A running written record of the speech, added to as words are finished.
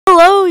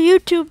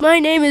YouTube. My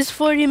name is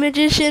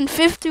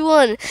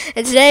 40Magician51,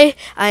 and today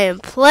I am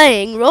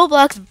playing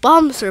Roblox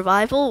Bomb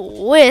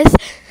Survival with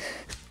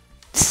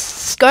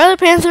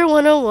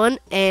ScarletPanther101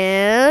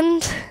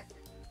 and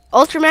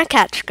Ultramat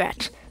Cat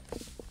Scratch.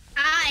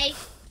 Hi.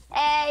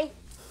 Hey.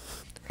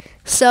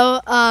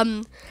 So,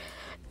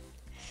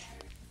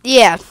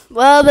 yeah.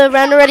 Well, the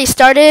round already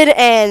started,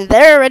 and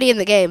they're already in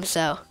the game,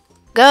 so.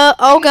 Go.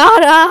 Oh,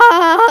 God.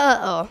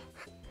 Oh.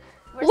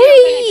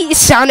 Whee!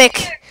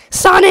 Sonic!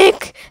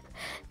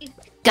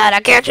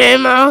 Gotta catch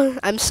him.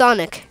 I'm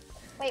Sonic.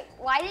 Wait,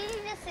 why did you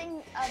just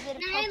sing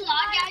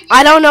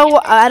I don't know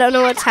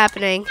what's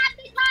happening.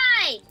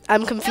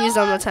 I'm confused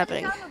on what's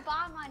happening.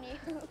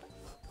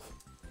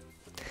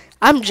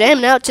 I'm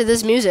jamming out to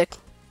this music.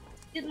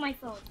 This is my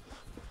phone.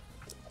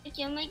 Oh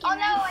no,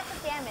 I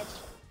took damage.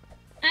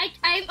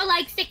 I'm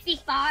like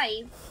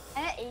 65.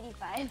 I'm at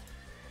 85.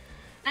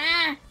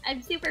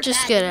 I'm super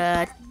Just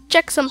bad. gonna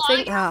check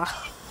something. I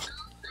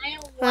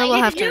we'll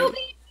have to.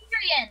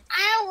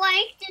 I don't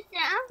like to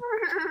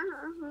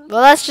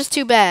Well, that's just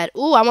too bad.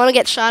 Ooh, I want to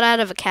get shot out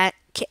of a cat.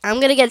 I'm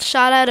gonna get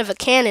shot out of a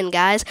cannon,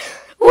 guys.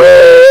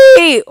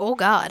 Whee! Oh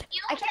God.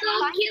 I can't Don't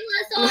find kill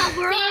us all.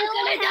 We're all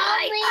gonna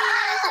die.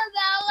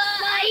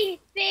 My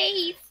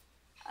face.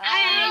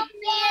 Help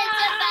me,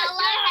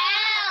 Isabella.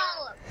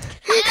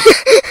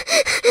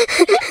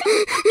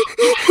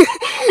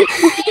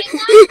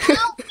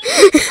 Help me.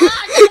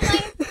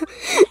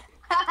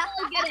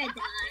 I'm gonna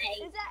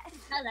die.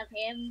 I love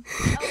him. Oh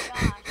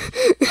gosh.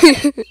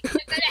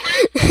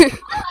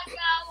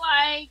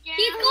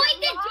 He's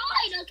going to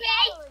join,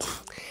 okay?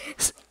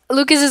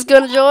 Lucas is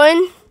gonna join.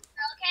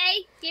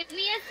 Okay, give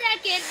me a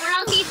second or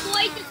else he's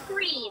going to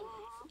scream.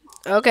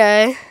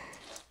 Okay.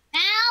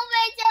 Help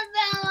me,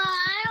 Isabella.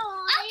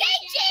 Okay,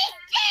 cheese.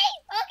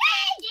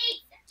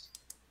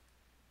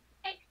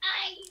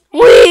 Okay.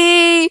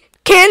 Whee!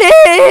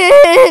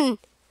 Cannon!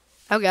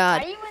 Oh Why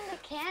God. are you in the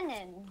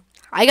cannon?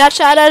 I got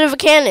shot out of a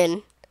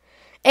cannon.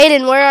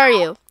 Aiden, where are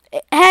you?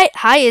 Hey,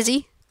 hi,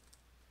 Izzy.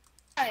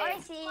 Oh, I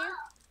see you.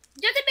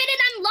 Just a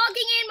minute, I'm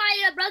logging in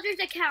my brother's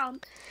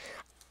account.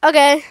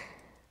 Okay.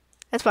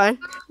 That's fine.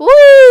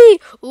 Whee!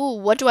 Ooh,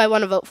 what do I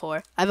want to vote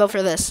for? I vote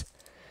for this.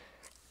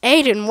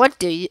 Aiden, what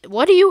do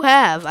you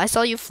have? I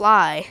saw you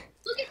fly.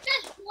 Look at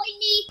this,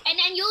 Whitney, and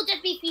then you'll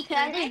just be featured.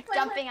 I'm just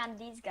jumping on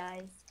these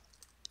guys.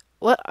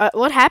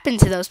 What happened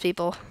to those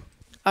people?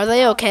 Are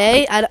they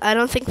okay? I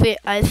don't think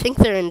I think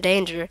they're in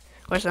danger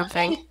or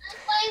something. Okay, I'm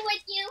playing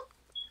with you.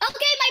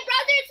 Okay, my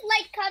brother's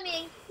like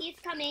coming. He's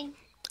coming.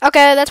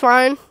 Okay, that's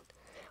fine.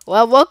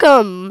 Well,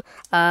 welcome.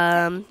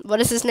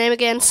 What is his name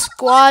again?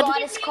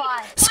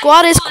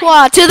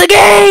 SquadisQuad to the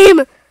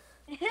game.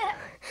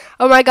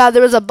 Oh my God,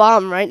 there was a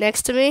bomb right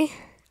next to me.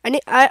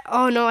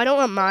 Oh no, I don't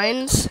want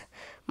mines.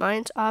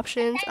 Mines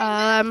options.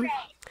 How do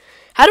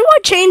I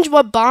change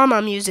what bomb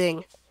I'm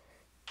using?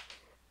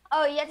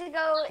 Oh, you have to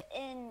go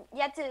in.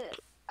 You have to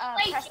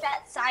press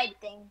that side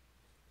thing.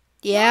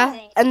 Yeah,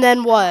 and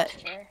then what?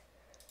 Sure.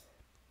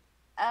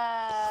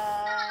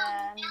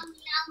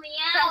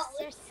 Meow. Press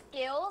your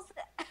skills.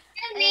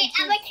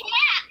 I'm a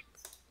cat.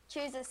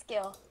 Choose a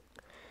skill.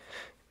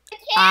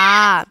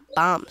 Ah,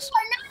 bombs.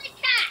 You're not a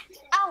cat.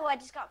 Oh, I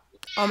just got.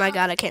 Oh my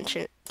God, I can't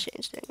change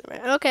things.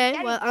 Right. Okay,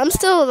 well, I'm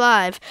still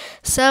alive.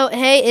 So,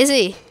 hey,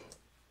 Izzy.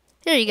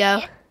 Here you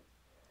go.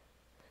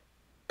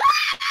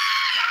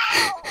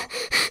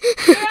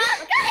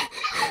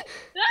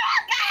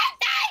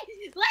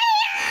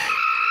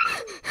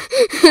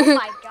 Oh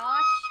my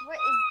gosh, what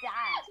is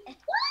that? Is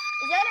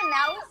that a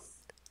mouse?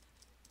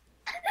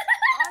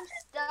 I'm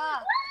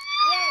stuck.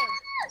 Yay.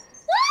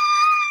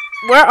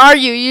 Where are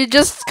you? You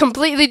just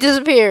completely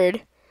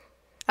disappeared.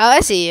 Oh,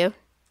 I see you.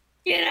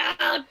 Get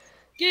out!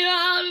 Get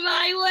out of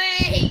my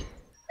way!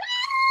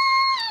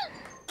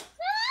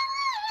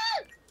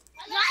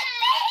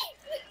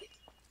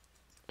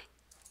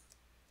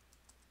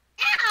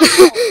 Ow!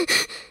 You're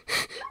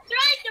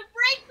trying to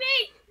break me!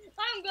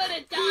 I'm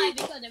gonna die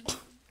because of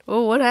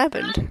Oh, what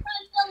happened?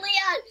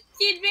 Leah.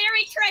 She's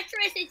very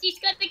treacherous and she's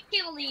gonna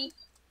kill me.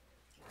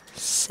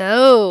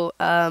 So,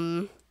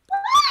 My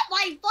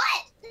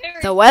butt!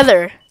 the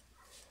weather.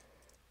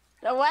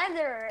 The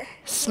weather.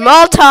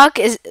 Small talk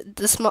is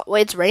the small.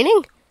 Wait, it's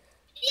raining?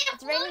 Yeah,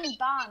 It's raining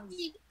bombs.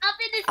 Up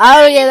in the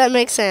Oh, yeah, that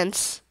makes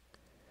sense.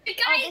 Guys,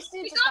 this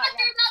dude we just got are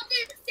about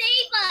to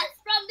save us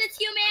from this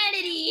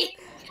humanity.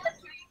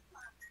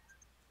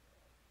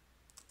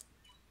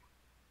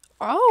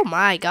 Oh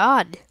my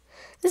God,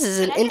 this is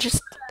an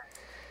interest.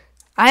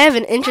 I have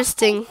an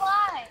interesting.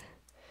 Fly.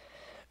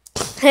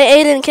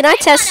 Hey, Aiden, can I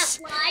test?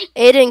 Fly.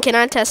 Aiden, can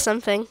I test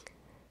something?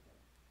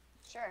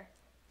 Sure.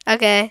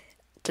 Okay,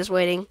 just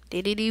waiting. No,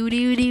 I'm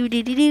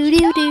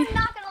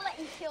not gonna let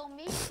you kill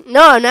me.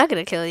 No, I'm not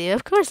gonna kill you.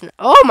 Of course not.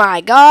 Oh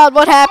my God,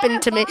 what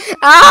happened to me?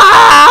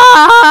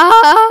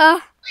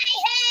 Ah! My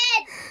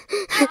head!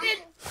 I've been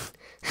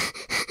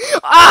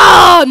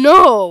Oh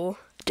no!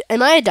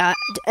 Am I dead?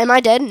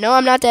 No,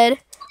 I'm not dead.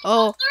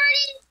 Oh, 30.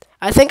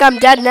 I think I'm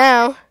dead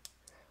now.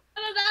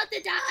 I'm about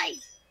to die.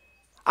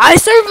 I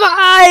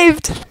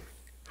survived!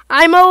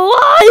 I'm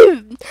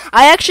alive.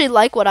 I actually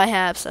like what I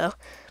have, so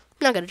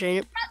I'm not gonna change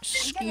it.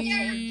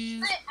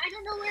 I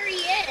don't know where he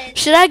is.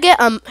 Should I get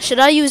Should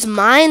I use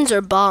mines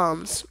or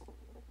bombs?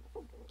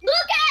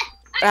 Look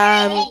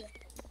at.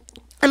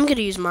 I'm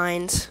gonna use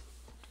mines.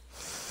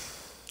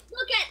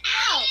 Look at.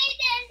 Ow.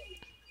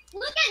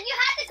 Look at. You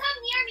have to come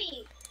near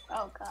me.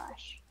 Oh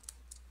gosh.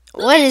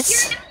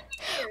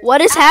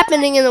 What is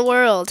happening in the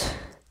world?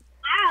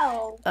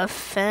 Ow.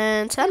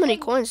 Offense. How many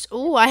coins?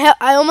 Ooh, I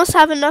almost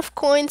have enough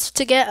coins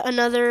to get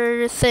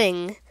another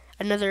thing,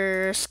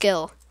 another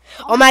skill.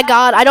 Oh my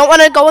god! I don't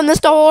want to go in the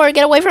store.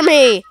 Get away from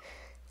me,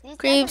 These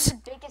creeps. guys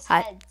have the biggest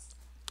heads.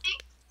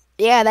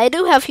 Yeah, they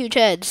do have huge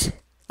heads,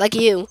 like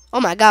you. Oh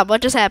my god!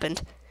 What just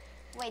happened?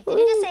 Wait, did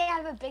you just say I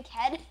have a big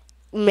head?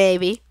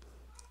 Maybe.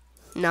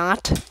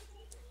 Not.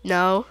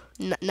 No,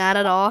 not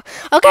at all.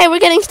 Okay, we're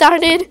getting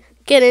started.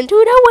 Get into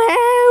the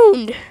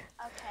round.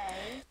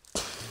 Okay.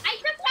 I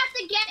just have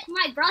to get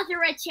my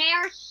brother a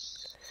chair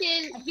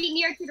to be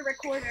near to the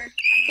recorder.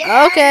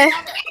 Okay.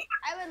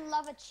 I would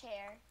love a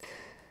chair.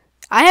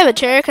 I have a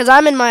chair because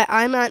I'm at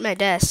my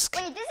desk.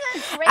 Wait, this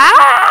is a great. Ah!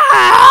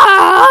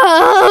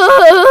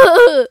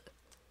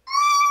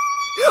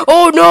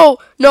 Oh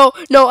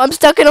no! I'm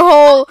stuck in a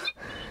hole.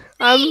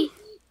 Yeah,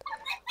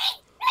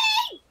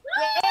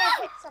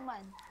 hit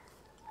someone.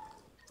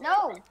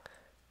 No.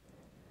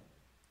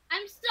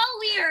 I'm so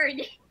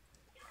weird.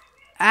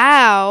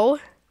 Ow.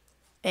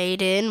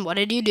 Aiden, what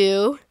did you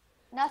do?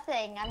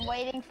 Nothing. I'm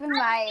waiting for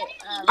my.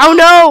 Oh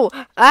no!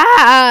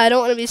 I don't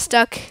want to be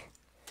stuck.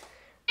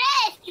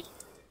 You're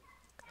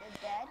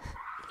dead.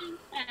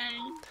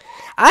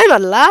 I'm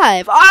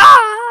alive.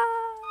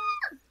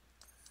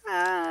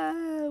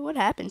 What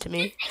happened to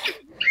me?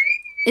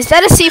 Is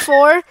that a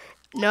C4?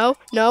 No,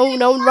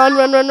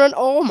 run.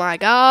 Oh my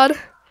god.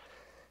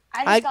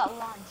 I just got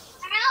launched.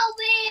 Help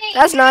me.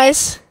 That's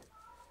nice.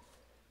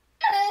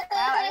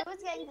 Wow,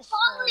 everyone's getting destroyed.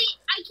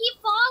 I keep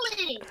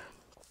falling.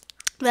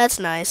 That's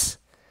nice.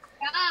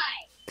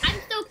 God, I'm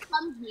so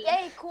clumsy.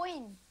 Yay,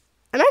 coin.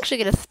 I'm actually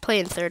going to play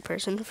in third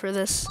person for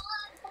this.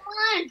 Come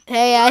on.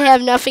 Hey, I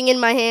have nothing in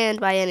my hand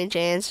by any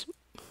chance.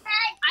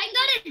 I'm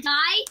gonna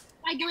die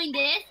by doing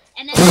this,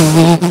 and then.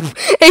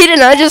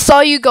 Aiden, I just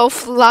saw you go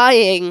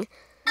flying.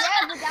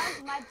 Yeah, but that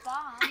was my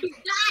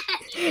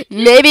bomb.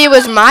 Maybe it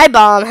was my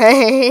bomb.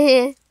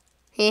 Oh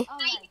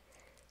my.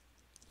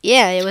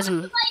 Yeah, it was. My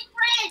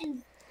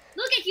friends,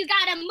 look at you.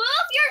 Gotta move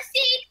your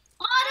seat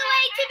all the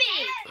way to me.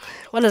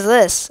 What is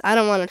this? I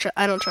don't want to.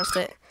 I don't trust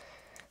it.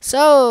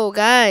 So,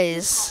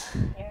 guys,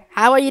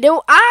 how are you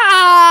doing?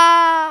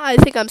 I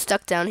think I'm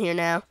stuck down here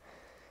now.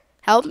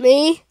 Help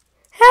me!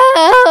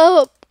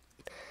 Help!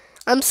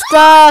 I'm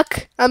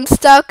stuck. I'm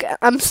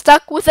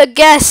stuck with a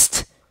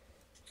guest.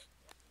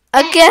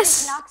 A Hey,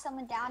 guest. I knock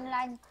someone down and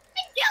I'm. What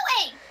are you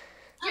doing?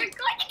 You're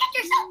going to get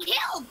yourself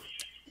killed.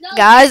 No.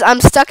 Guys,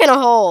 I'm stuck in a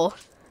hole.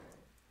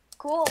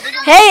 Cool.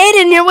 Hey,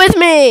 Aiden, you're with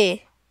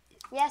me.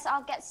 Yes,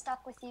 I'll get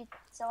stuck with you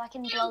so I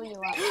can blow you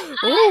up. Ooh.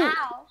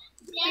 Ow.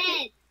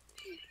 Dead.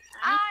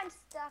 I'm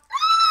stuck.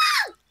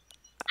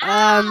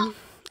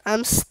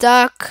 I'm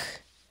stuck.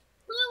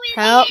 Who is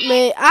Help it?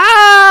 me.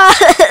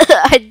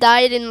 I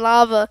died in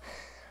lava.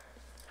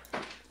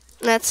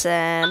 That's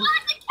sad. Oh,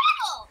 the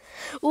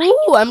kettle.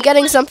 Ooh, I'm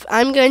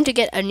going to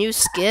get a new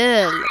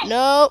skill.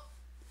 No.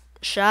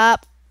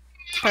 Shop.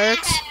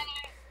 Perks.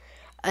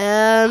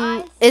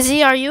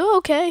 Izzy, are you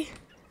okay?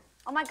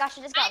 Oh my gosh,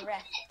 I just got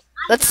wrecked.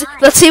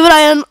 Let's see what I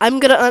am. I'm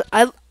gonna.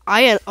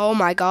 I am. Oh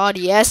my god.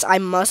 Yes, I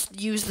must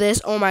use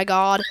this. Oh my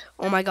god.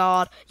 Oh my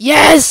god.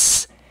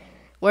 Yes.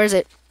 Where is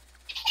it?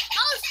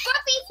 Oh,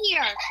 Scruffy's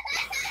here.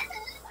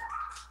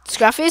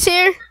 Scruffy's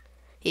here.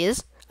 He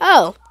is.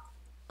 Oh.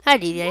 Hi,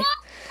 DJ.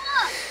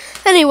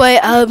 Anyway,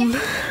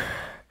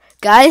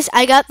 guys,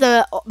 I got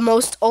the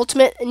most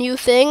ultimate new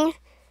thing,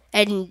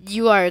 and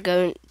you are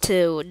going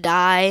to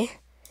die.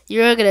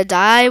 You're gonna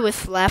die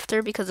with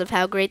laughter because of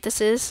how great this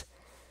is.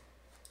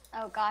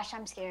 Oh gosh,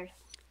 I'm scared.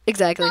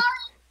 Exactly.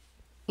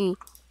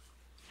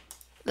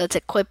 Let's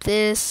equip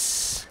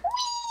this.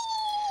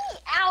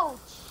 Ouch!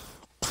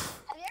 Have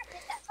you ever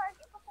hit that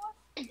target before?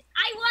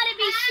 I want to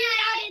be shoot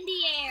out in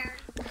the air.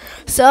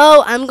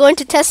 So, I'm going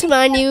to test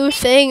my new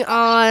thing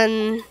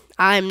on...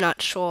 I'm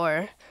not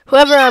sure.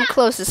 Whoever I'm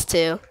closest to.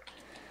 You.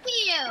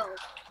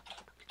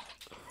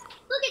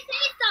 Look at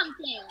say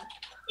something.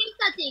 Say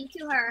something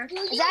to her.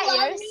 Is that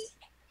yours?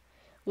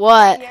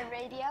 What? Your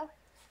radio?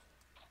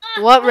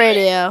 What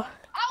radio?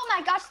 Oh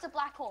my gosh, it's a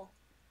black hole.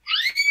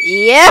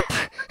 Yep.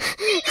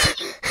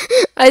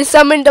 I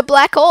summoned a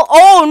black hole.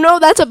 Oh no,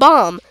 that's a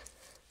bomb.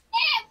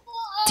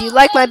 Do you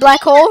like my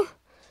black hole?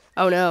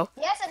 Oh no.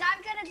 Yes, and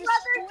I'm gonna destroy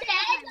your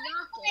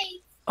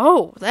rocket.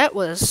 Oh, that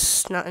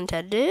was not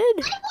intended.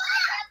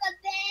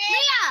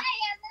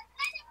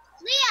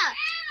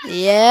 Leah!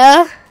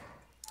 Yeah.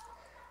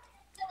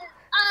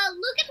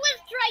 Look at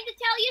what's trying to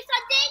tell you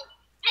something,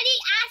 and he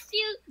asked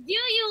you, "Do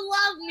you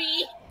love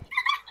me?"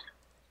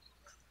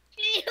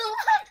 Do you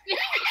love me?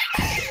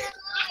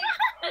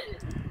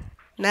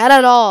 Not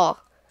at all.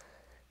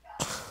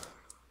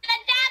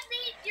 And that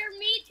means you're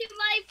me to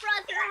my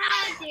brother.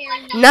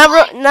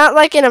 Not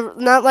like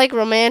not like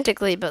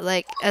romantically, but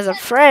like as a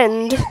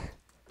friend.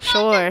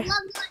 Sure. Love like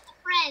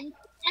a friend.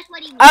 That's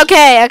what he means.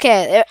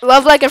 Okay.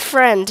 Love like a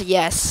friend.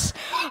 Yes.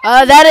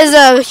 That is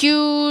a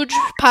huge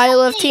pile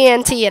of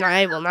TNT, and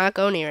I will not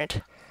go near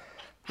it.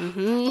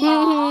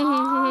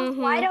 Aw,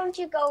 why don't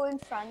you go in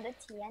front of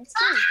TNT?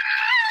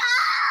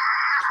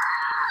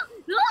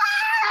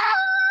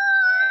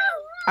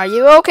 Are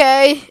you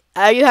okay?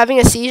 Are you having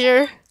a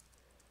seizure?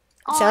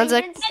 Oh, Sounds you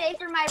like didn't stay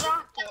for my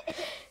rocket.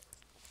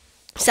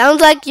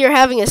 sounds like you're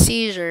having a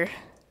seizure.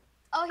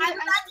 Oh, I'm not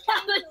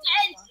coming in.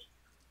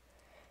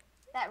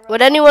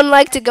 Would anyone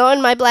like to go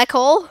in my black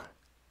hole?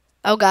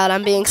 Oh God,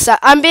 I'm being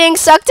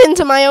sucked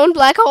into my own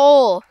black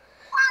hole.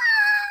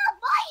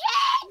 My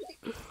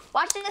head!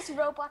 Watch this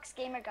Roblox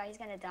gamer guy. He's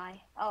gonna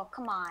die. Oh,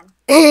 come on.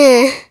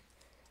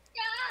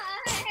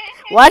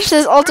 Watch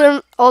this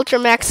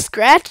Ultramax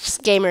Scratch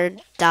gamer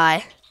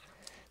die.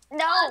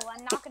 No,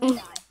 I'm not gonna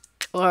die.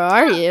 Or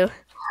are you?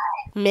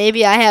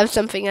 Maybe I have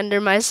something under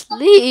my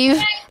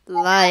sleeve,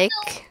 like.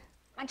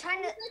 I'm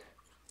trying to.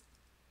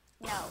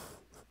 No.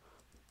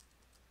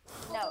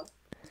 No.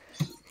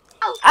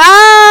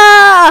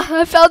 Ah!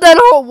 I fell down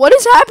a hole. What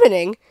is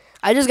happening?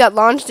 I just got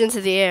launched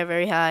into the air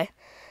very high.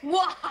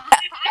 What?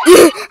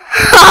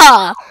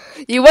 Ha!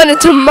 You went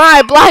into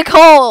my black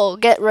hole.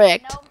 Get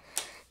wrecked. No.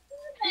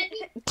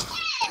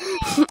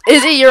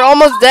 Izzy, you're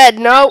almost dead.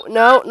 No.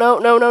 Nope. No.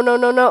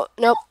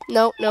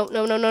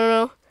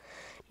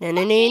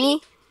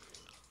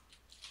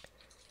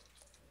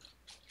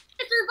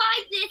 I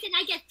survive this and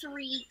I get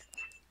 3.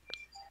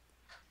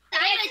 I'm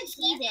gonna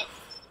cheese it.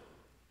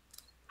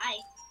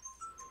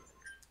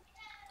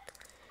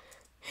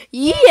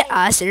 Yeah,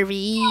 I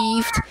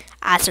survived.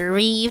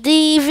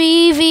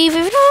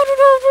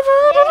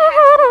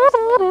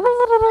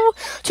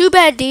 Too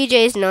bad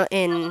DJ's not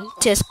in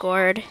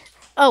Discord.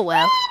 Oh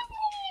well.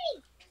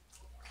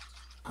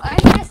 I'm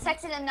just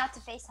texting him not to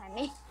FaceTime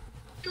me.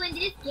 Doing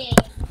this game.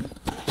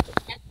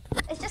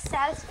 It's just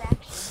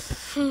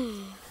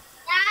satisfaction.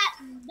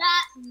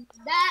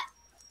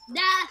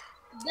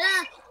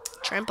 That.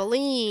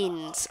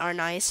 Trampolines are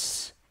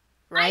nice,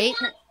 right?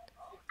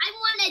 I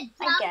wanna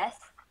I jump. guess.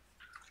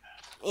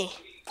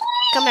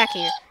 Come back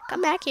here.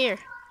 Come back here.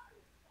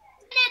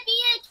 I wanna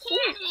be a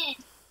cannon.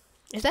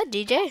 Is that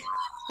DJ?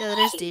 Yeah, that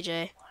is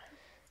DJ.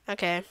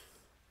 Okay.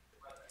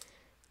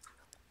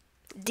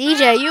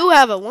 DJ, you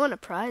have won a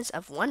prize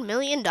of $1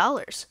 million.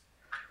 Oh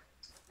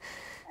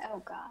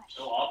gosh.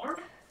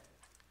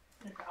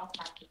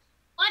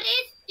 What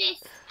is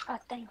this? Oh,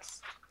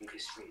 thanks.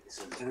 It's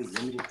a very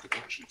limited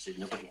production, so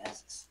nobody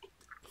has this.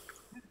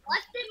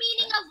 What's the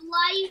meaning of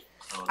life?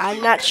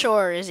 I'm not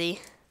sure, Izzy.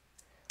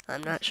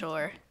 I'm not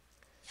sure.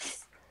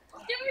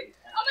 Dude,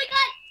 oh my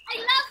god, I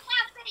love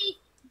cafes.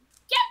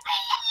 Get me!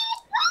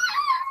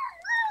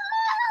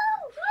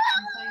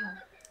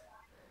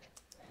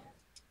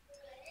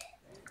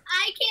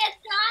 I can't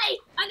die.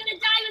 I'm gonna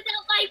die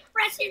without my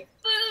precious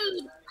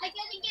food. I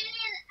gotta get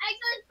in. I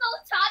gotta go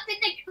top in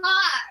the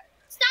car.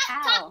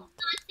 Stop talking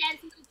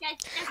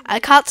nonsense. I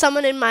caught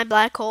someone in my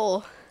black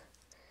hole.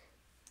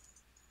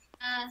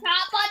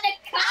 Top on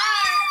the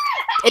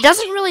car. It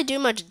doesn't really do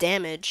much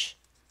damage.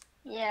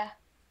 Yeah.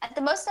 At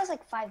the most, does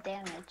like 5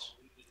 damage.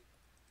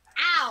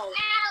 Ow.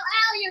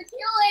 Ow, you're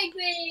killing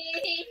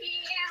me.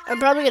 I'm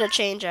probably gonna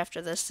change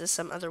after this to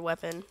some other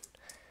weapon.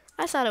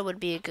 I thought it would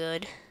be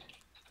good.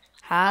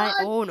 Hi.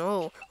 Oh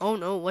no. Oh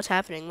no. What's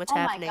happening? What's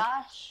happening? Oh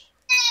my gosh.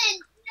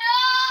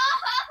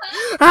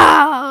 No.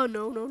 Oh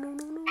no.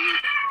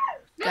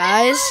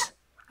 Guys,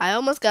 I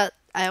almost got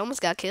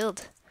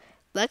killed.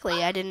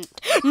 Luckily, I didn't.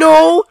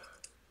 No.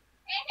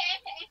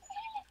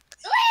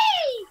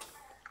 Whee!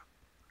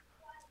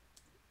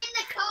 In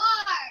the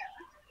car.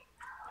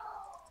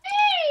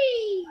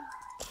 Whee!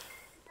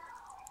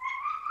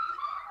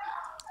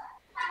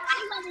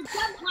 I'm gonna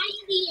jump high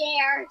in the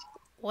air.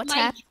 What's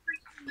happening?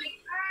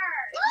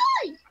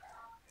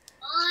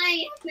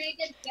 I make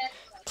a guess.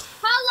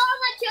 How long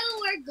until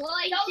we're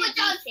going to be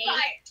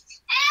safe?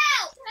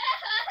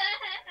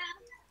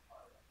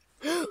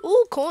 Ow!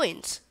 Ooh,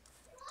 coins.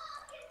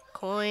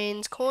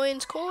 Coins. I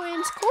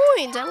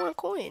want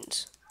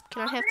coins.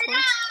 Can I have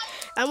coins?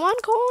 I want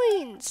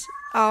coins.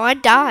 Oh, I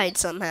died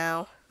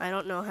somehow. I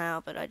don't know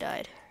how, but I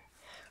died.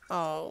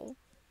 Oh,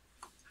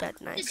 that's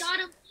The nice. god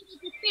of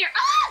despair.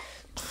 Ah!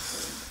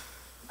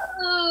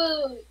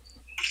 Oh.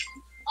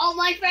 All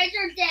my friends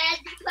are dead.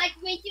 Click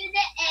me to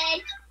the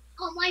edge.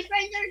 All my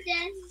friends are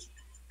dead.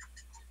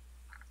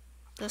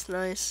 That's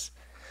nice.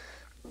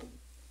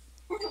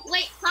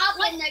 Wait, hop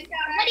in the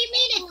car. What do you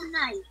mean it's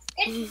nice?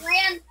 It's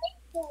grand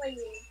victory.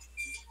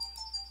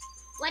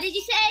 What did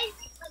you say?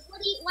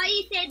 Why do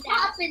you say that?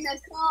 Hop in the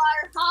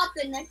car. Hop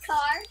in the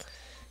car.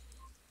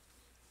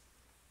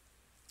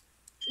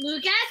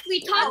 Lucas, we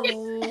talked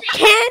Oh, about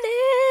cannon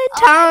Oh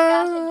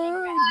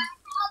time.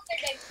 hop in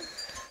the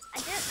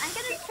I'm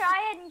gonna try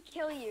and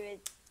kill you,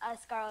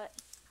 Scarlet.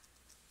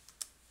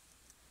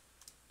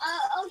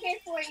 okay,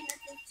 for you.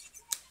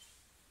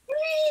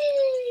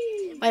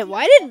 Whee! Wait,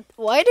 why did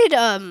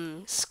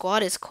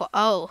SquadisQuad?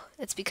 Oh,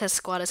 it's because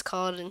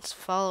SquadisQuad is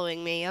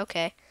following me.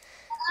 Okay.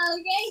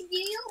 Okay, do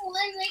you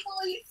want to make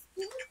all your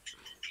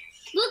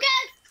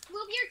Lucas,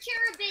 move your chair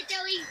a bit,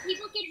 Joey.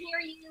 People can hear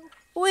you.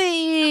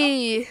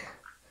 Wee.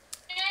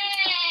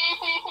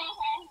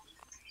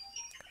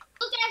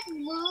 Lucas,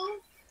 move.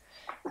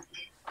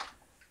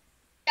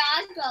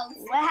 Dog goes.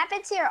 What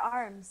happened to your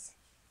arms?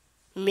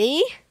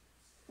 Me?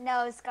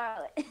 No,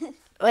 Scarlet.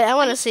 Wait, I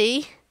want to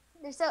see.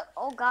 They're so.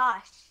 Oh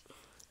gosh.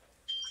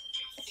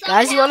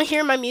 Guys, you want to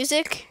hear my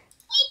music?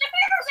 The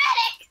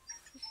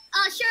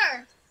paramedic.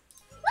 Sure.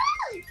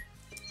 Woo!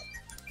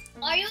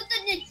 Are you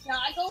the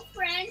Ninjago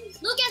friend?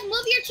 Lucas,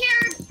 move your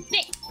chair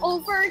bit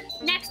over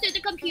next to the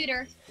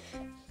computer.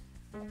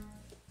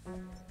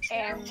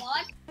 And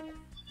What?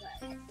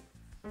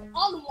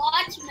 On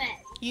Watchmen.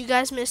 You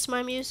guys missed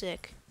my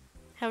music.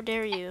 How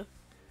dare you?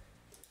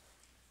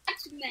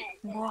 Watchmen.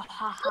 Lucas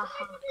Mwahaha. is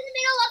in the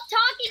middle of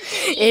talking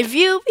to me. If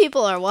you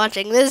people are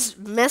watching this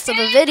mess of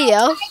a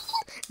video,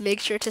 make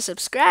sure to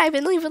subscribe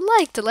and leave a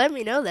like to let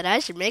me know that I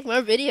should make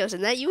more videos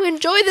and that you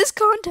enjoy this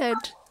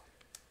content.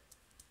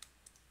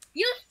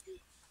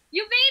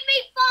 You made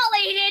me fall,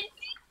 Aiden.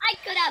 I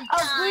could have Oh,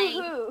 died.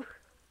 boo-hoo.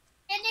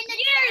 And then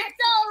you're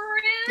so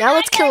rude. Now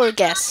let's kill a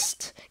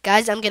guest.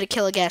 Guys, I'm gonna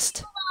kill a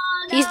guest.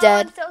 He's No,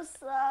 dead. I'm so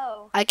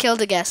slow. I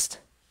killed a guest.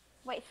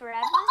 Wait,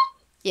 forever?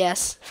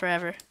 Yes,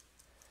 forever.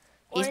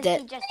 Or He's is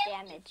dead. he just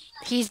damaged?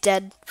 He's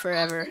dead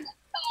forever.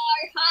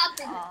 Hop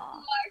in the Aw.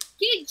 car.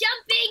 Keep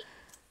jumping.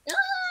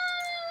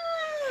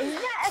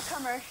 Isn't that a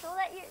commercial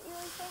that you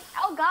were saying?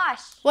 Oh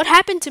gosh. What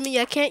happened to me?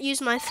 I can't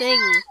use my thing.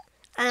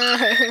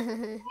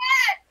 Lucas,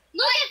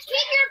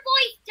 keep your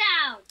voice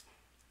down.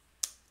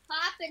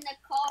 Hop in the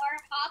car.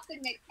 Hop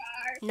in the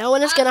car. No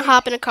one is gonna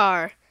hop in a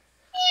car.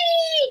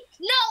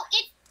 No,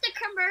 it's the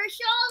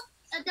commercial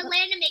of the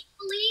Land of Make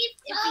Believe.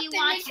 If you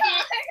watched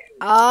it.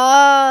 Oh.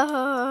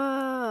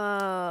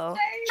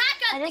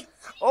 I think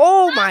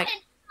Oh my.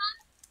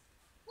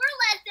 We're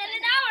less than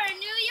an hour in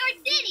New York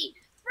City.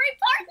 Free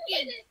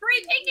parking.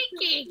 Free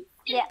picnicking.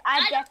 yeah,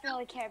 I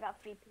definitely care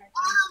about free parking.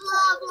 Blah,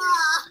 blah,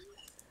 blah.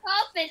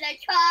 Hop in the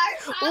car.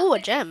 hop Ooh, a in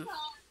the gem. car.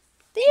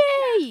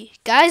 Yay!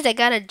 Guys, I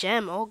got a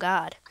gem. Oh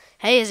god.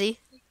 Hey, Izzy.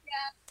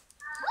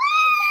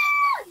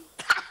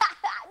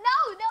 No,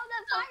 the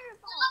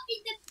fireball.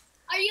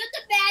 Are you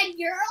the bad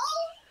girl?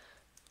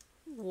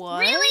 What?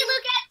 Really,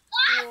 Lucas?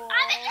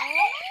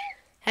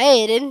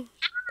 Hey, Aiden.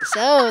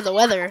 So, the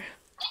weather. And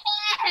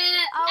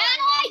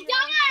I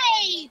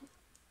died!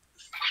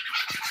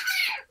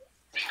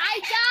 I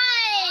died!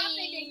 Hop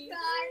in the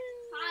car.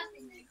 Hop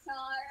in the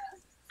car.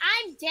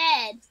 I'm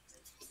dead.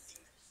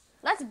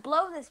 Let's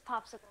blow this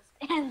popsicle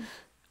stand.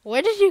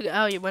 Where did you go?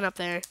 Oh, you went up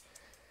there.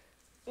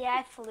 Yeah,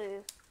 I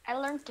flew. I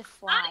learned to I'm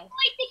fly. going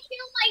to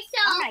kill Oh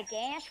myself. my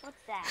gosh,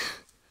 what's that?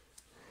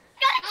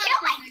 I'm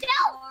gonna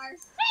kill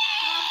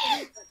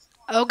myself.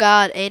 Oh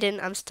god, Aiden,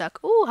 I'm stuck.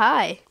 Ooh,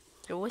 hi.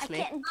 You're I with me.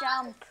 can't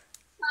jump. Car.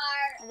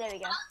 Oh, there we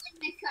go. Hop in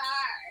the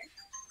car.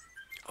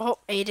 Oh,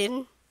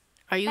 Aiden.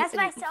 Are you That's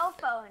my cell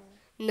phone.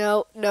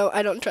 No,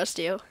 I don't trust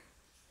you.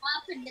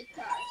 Hop in the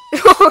car.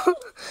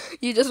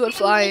 You just went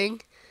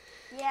flying.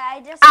 Yeah, I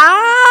just.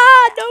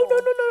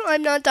 No,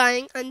 I'm not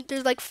dying.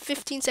 There's like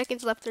 15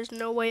 seconds left. There's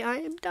no way I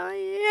am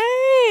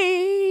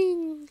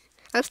dying.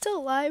 I'm still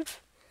alive.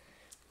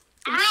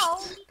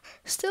 Ow!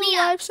 Still Leah.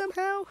 alive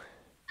somehow.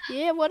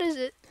 Yeah, what is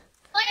it?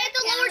 I had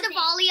to lower the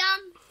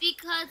volume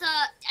because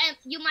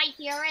you might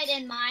hear it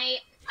in my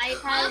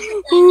iPad.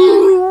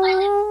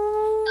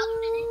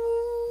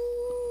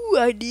 Ooh,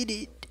 I did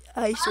it.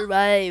 I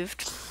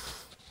survived.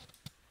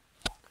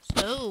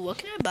 So, what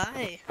can I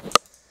buy?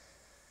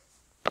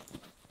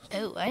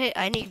 Oh,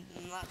 I need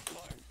a lot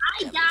more.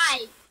 I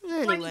died.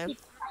 Anyway,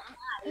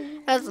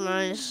 that's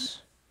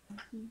nice.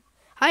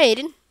 Hi,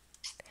 Aiden.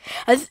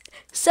 I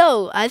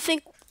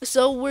think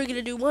we're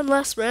gonna do one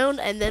last round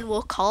and then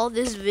we'll call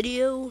this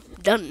video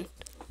done.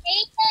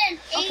 Aiden.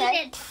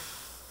 Okay.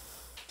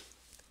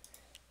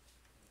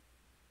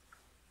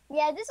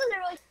 Yeah, this was a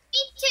really. Me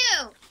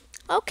too.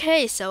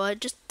 Okay, so I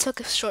just took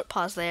a short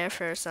pause there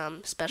for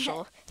some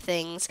special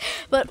things,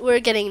 but we're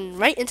getting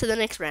right into the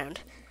next round.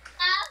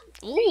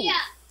 Ooh. Yeah.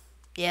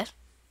 Yeah.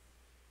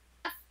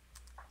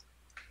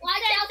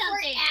 Watch out for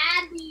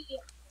Abby.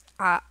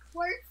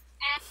 Where's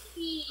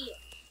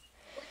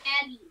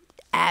Abby?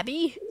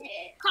 Abby?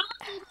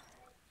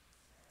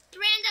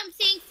 Random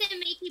things to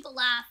make people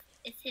laugh.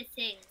 It's his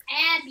thing.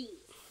 Abby.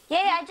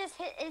 Yeah, I just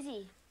hit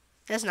Izzy.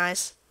 That's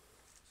nice.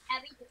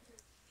 Abby.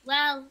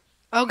 Well.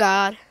 Oh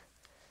God.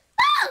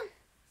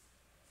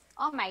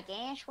 Oh my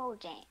gosh, whoa,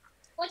 dang.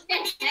 What the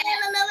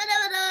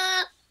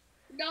hell?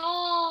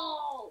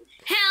 No.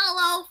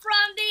 Hello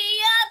from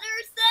the other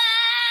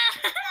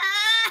side.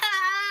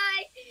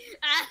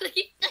 At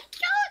least the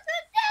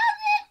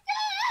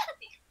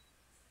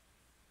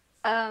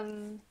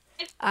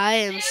I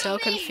am so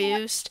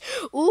confused.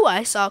 Ooh,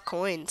 I saw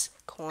coins.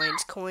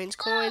 Coins.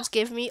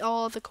 Give me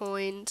all the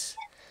coins.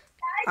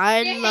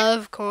 I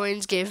love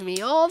coins. Give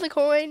me all the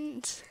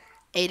coins.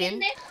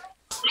 Aiden.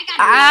 got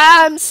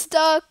I'm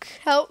stuck.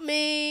 Help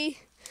me.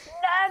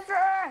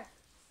 Never.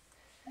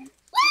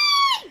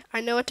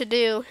 I know what to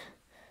do.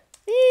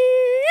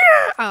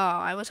 Oh,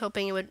 I was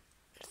hoping it would.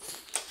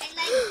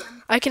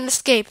 I can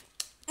escape.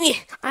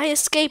 I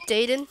escaped,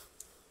 Aiden.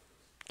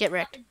 Get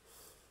wrecked.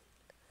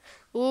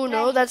 Oh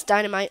no, that's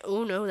dynamite.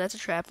 Oh no, that's a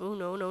trap. Oh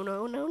no, no,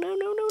 no, no, no,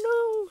 no, no,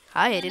 no.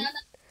 Hi, Aiden.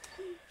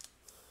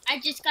 I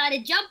just gotta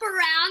jump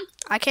around.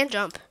 I can't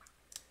jump.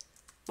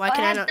 Why Oh,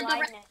 can I have not?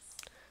 blindness.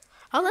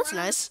 Oh, that's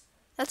nice.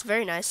 That's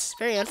very nice.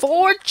 Very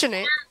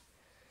unfortunate.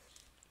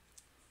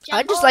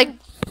 I Jump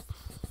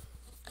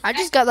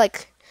just got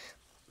like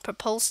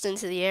propulsed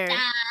into the air,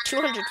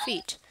 200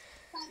 feet.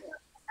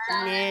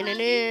 Nah, nah,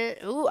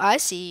 nah. Ooh, I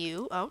see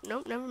you. Oh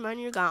no, never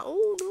mind. You're gone.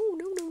 Oh no,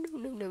 no, no,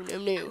 no, no, no, no,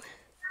 no.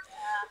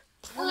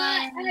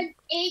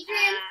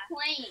 Adrian's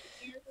playing.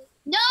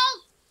 No,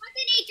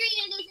 fucking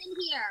Adrian is in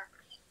here.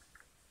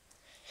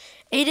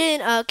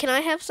 Aiden, can I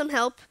have some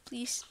help,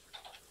 please?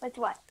 With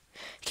what?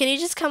 Can you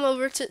just come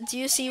over to? Do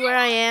you see where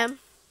I am?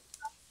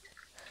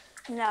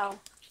 No.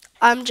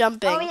 I'm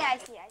jumping. Oh yeah, I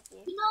see.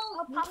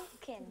 Oh,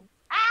 pumpkin.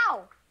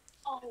 Ow!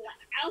 Oh,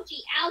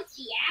 ouchie,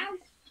 ouchie,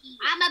 ouchie.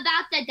 I'm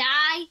about to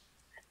die.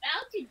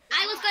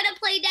 I was gonna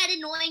play that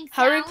annoying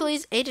sound. Hurry,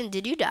 please. Aiden,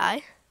 did you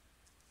die?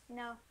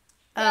 No.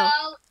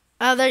 Oh.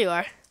 Oh, there you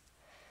are.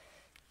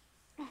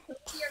 You're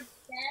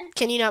dead.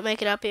 Can you not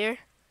make it up here?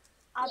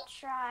 I'll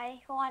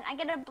try. Hold on. I'm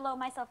gonna blow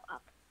myself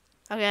up.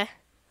 Okay.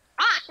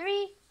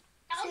 3,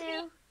 2,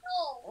 No.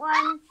 1.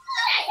 I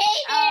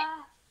hate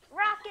it.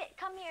 Rocket,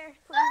 come here,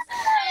 please. I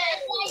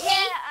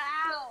hate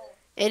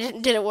it. Yeah, ow.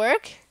 Did it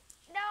work?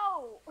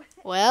 No.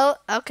 Well,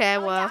 okay,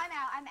 Oh, well.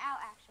 yeah, I'm out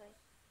actually.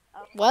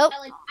 Okay. Well,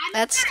 I'm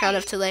that's kind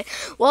of too late.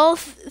 Well,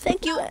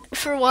 thank you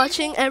for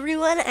watching,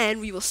 everyone, and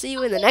we will see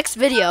you in the next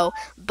video.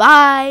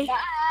 Bye. Bye.